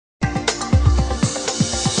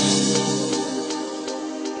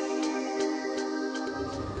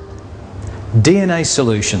DNA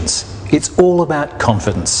Solutions. It's all about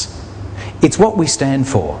confidence. It's what we stand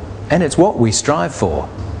for, and it's what we strive for.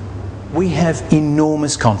 We have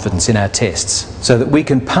enormous confidence in our tests so that we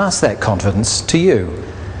can pass that confidence to you.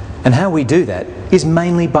 And how we do that is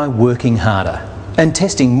mainly by working harder and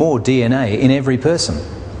testing more DNA in every person.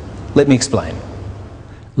 Let me explain.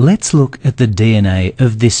 Let's look at the DNA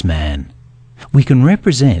of this man. We can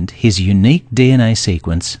represent his unique DNA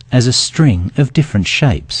sequence as a string of different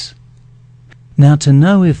shapes. Now, to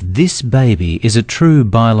know if this baby is a true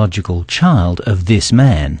biological child of this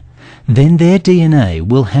man, then their DNA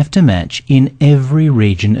will have to match in every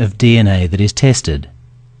region of DNA that is tested.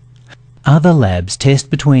 Other labs test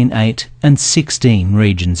between 8 and 16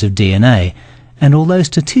 regions of DNA, and although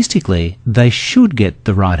statistically they should get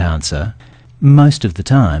the right answer, most of the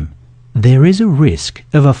time, there is a risk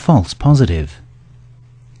of a false positive.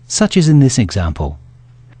 Such as in this example.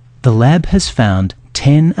 The lab has found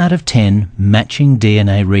 10 out of 10 matching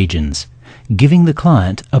DNA regions, giving the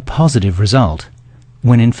client a positive result,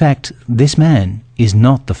 when in fact this man is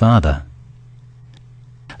not the father.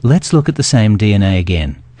 Let's look at the same DNA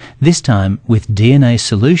again, this time with DNA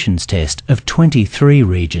Solutions test of 23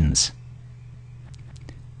 regions.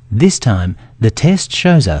 This time the test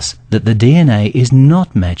shows us that the DNA is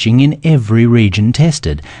not matching in every region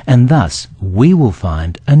tested, and thus we will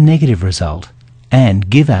find a negative result and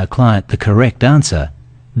give our client the correct answer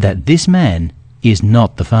that this man is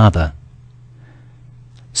not the father.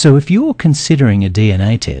 So if you're considering a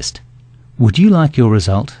DNA test, would you like your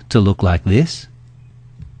result to look like this?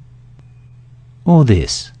 Or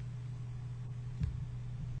this?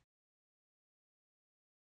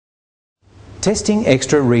 Testing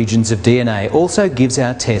extra regions of DNA also gives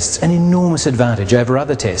our tests an enormous advantage over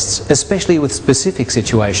other tests, especially with specific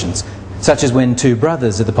situations, such as when two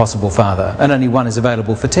brothers are the possible father and only one is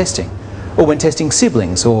available for testing, or when testing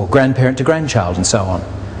siblings or grandparent to grandchild and so on.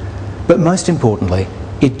 But most importantly,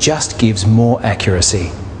 it just gives more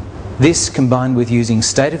accuracy. This, combined with using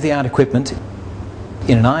state-of-the-art equipment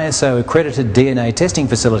in an ISO-accredited DNA testing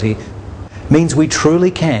facility, means we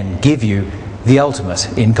truly can give you the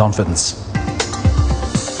ultimate in confidence.